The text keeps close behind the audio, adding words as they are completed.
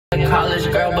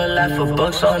college girl, but left her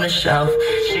books on the shelf.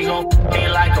 She gon' me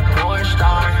like a porn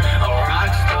star, a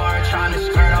rock star, trying to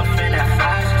skirt off in that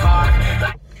fast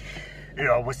car.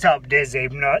 Yo, what's up? There's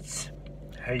Abe Nuts.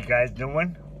 How you guys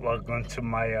doing? Welcome to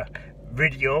my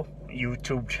video,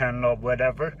 YouTube channel or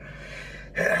whatever.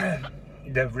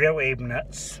 The real Abe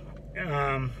Nuts.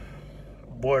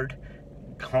 Bored.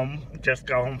 Just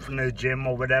got home from the gym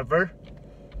or whatever.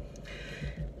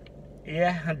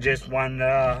 Yeah, I just want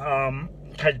to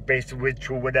touch base with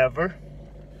you, whatever.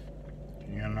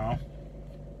 You know.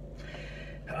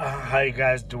 How you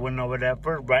guys doing or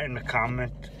whatever? Write in the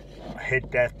comment.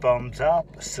 Hit that thumbs up.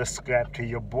 Subscribe to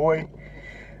your boy.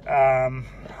 I'm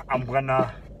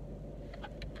gonna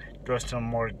do some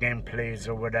more gameplays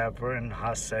or whatever in a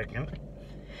hot second.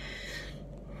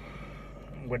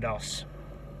 What else?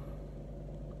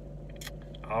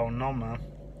 I don't know, man.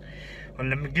 Well,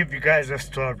 let me give you guys a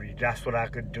story. That's what I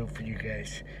could do for you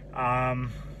guys. Let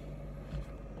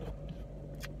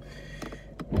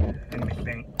me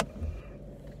think.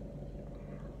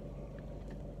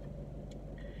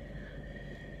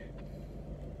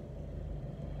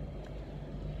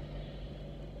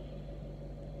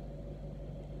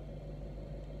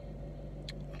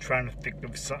 Trying to think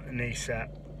of something ASAP.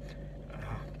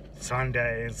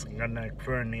 Sunday is gonna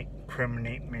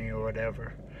incriminate me or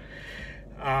whatever.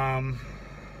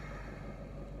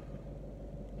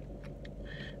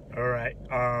 Alright,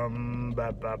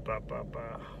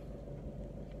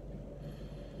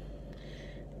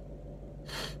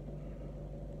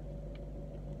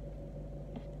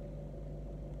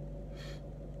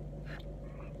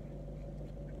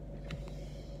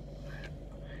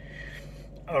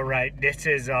 Alright, this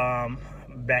is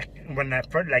back when I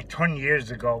first, like 20 years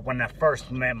ago, when I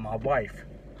first met my wife.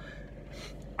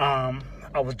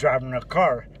 I was driving a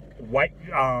car, white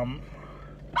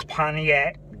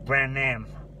Pontiac Grand Am.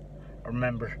 I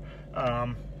remember.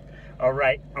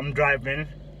 Alright, I'm driving,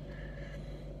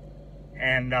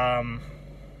 and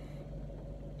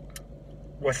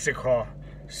what's it called?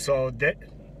 So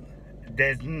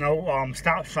there's no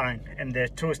stop sign, and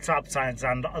there's two stop signs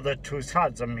on the other two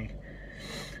sides of me.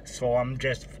 So I'm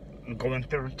just going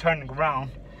through, turning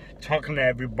around, talking to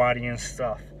everybody and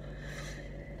stuff.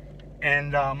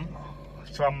 And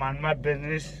so I'm on my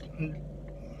business,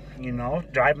 you know,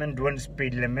 driving, doing the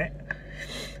speed limit.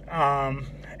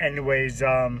 Anyways,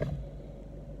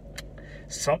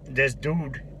 this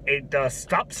dude ate the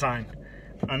stop sign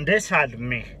on this side of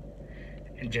me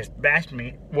and just bashed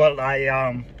me. Well,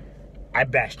 I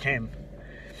bashed him.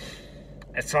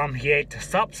 And so he ate the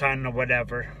stop sign or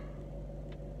whatever.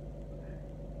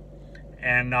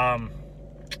 And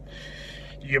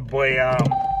your boy,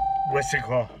 what's it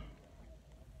called?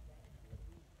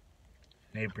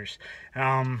 Neighbors.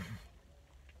 I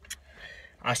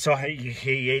saw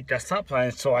he ate the stop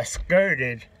sign, so I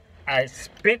skirted. I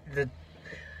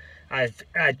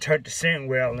turned the steering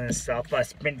wheel and stuff. I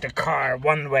spin the car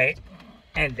one way,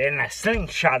 and then I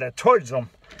slingshot it towards him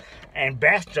and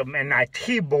bashed him, and I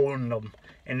T-boned him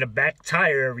in the back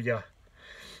tire area,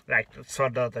 like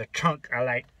sort of the trunk. I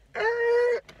like.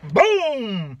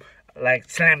 Boom! Like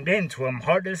slammed into him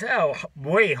hard as hell,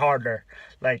 way harder.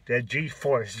 Like the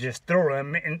G-force just threw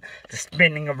him in,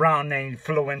 spinning around, and he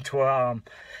flew into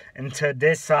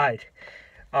this side.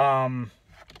 There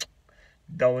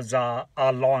was a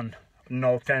lawn,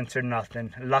 no fence or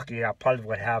nothing. Lucky, I probably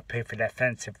would have paid for that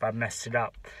fence if I messed it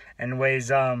up.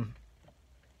 Anyways,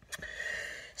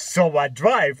 so I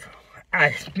drive.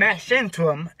 I smash into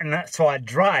him, and so I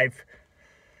drive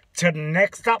to the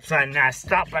next stop sign, and I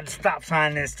stop at the stop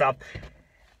sign and stuff.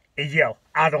 And yo,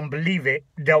 I don't believe it.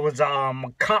 There was a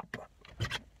cop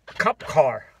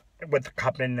car with a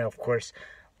cop in there, of course,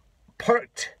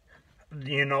 parked,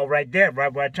 you know, right there,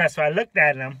 right where I tried. So I looked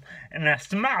at him and I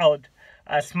smiled.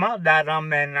 I smiled at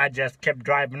him, and I just kept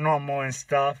driving normal and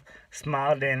stuff,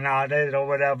 smiled and nodded or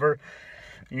whatever.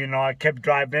 You know, I kept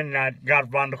driving, and I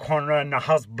got around the corner, and the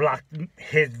house blocked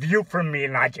his view from me,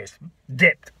 and I just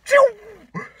dipped.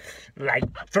 Like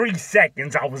 3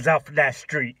 seconds, I was off that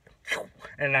street,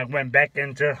 and I went back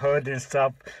into the hood and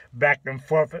stuff, back and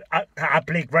forth. I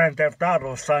play Grand Theft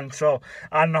Auto, son, so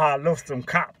I know how to lose some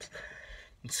cops.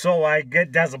 So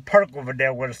there's a park over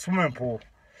there with a swimming pool.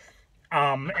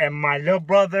 And my little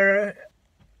brother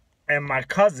and my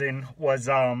cousin was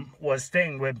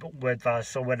staying with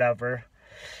us or whatever.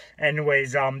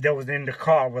 Anyways, they was in the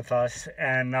car with us,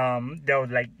 and they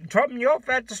was like, drop me off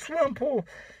at the swimming pool.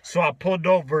 So I pulled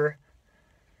over,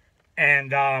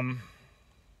 and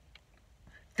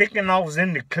thinking I was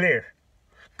in the clear,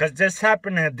 because this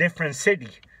happened in a different city,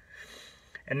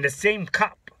 and the same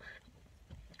cop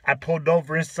I pulled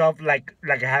over and stuff like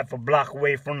a half a block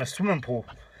away from the swimming pool.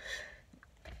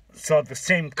 So the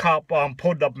same cop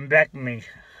pulled up and backed me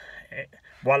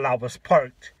while I was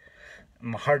parked.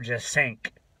 My heart just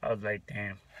sank. I was like,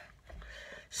 damn.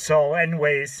 So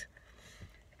anyways,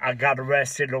 I got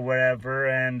arrested or whatever,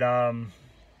 and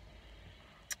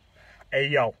hey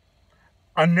yo,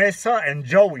 Anissa and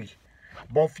Joey,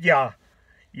 both y'all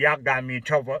got me in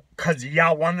trouble because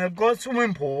y'all wanted to go to the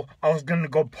swimming pool. I was gonna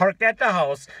go park at the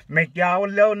house, make y'all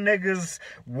little niggas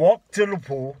walk to the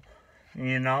pool,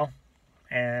 you know,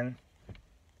 and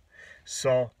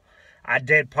so I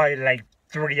did probably like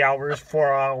 3 hours,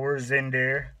 4 hours in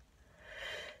there.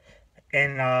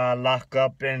 In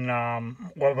lockup in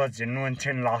what was it,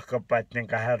 Newington lockup. I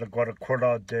think I had to go to court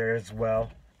out there as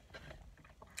well.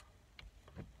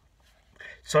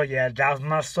 So yeah, that was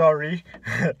my story.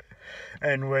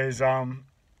 Anyways,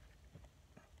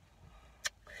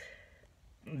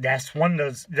 that's one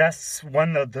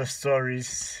of the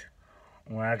stories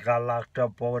when I got locked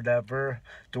up or whatever,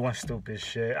 doing stupid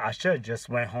shit. I should have just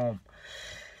went home.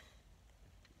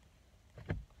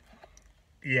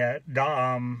 Yeah,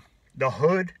 the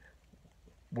hood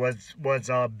was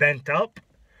bent up,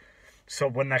 so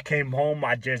when I came home,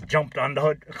 I just jumped on the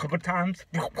hood a couple times,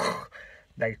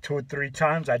 like 2 or 3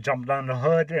 times. I jumped on the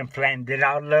hood and flattened it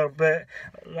out a little bit.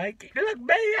 Like, look,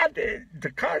 babe,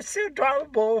 the car's still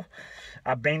drivable.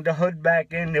 I banged the hood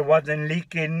back in. It wasn't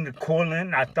leaking the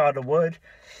coolant. I thought it would,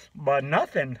 but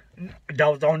nothing. That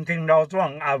was the only thing that was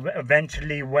wrong. I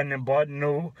eventually went and bought a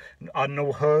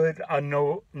new hood,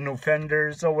 new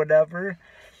fenders or whatever.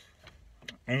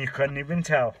 And you couldn't even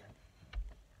tell.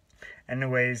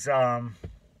 Anyways,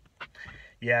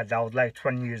 yeah, that was like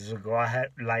 20 years ago. I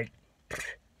had like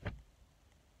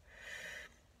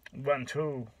 1,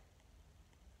 2,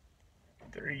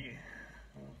 3,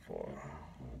 4.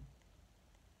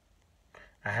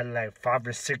 I had like 5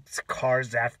 or 6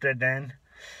 cars after then.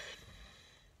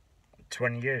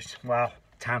 20 years. Wow,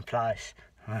 time flies.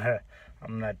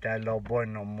 I'm not that little boy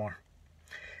no more.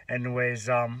 Anyways,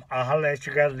 I'll holler at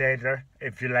you guys later.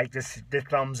 If you like this, the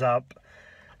thumbs up.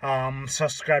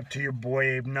 Subscribe to your boy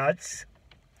Abe Nuts.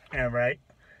 Alright.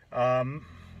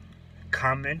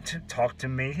 Comment, talk to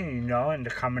me, you know, in the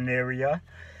comment area.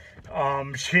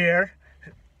 Share.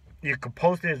 You can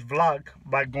post this vlog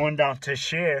by going down to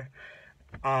share.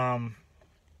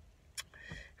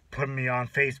 Put me on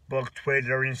Facebook,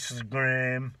 Twitter,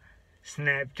 Instagram,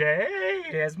 Snapchat.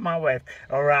 Hey, that's my wife.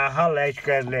 Alright, I'll holler at you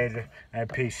guys later. And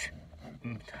peace.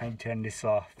 I turn this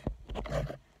off.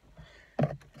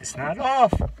 It's not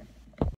off.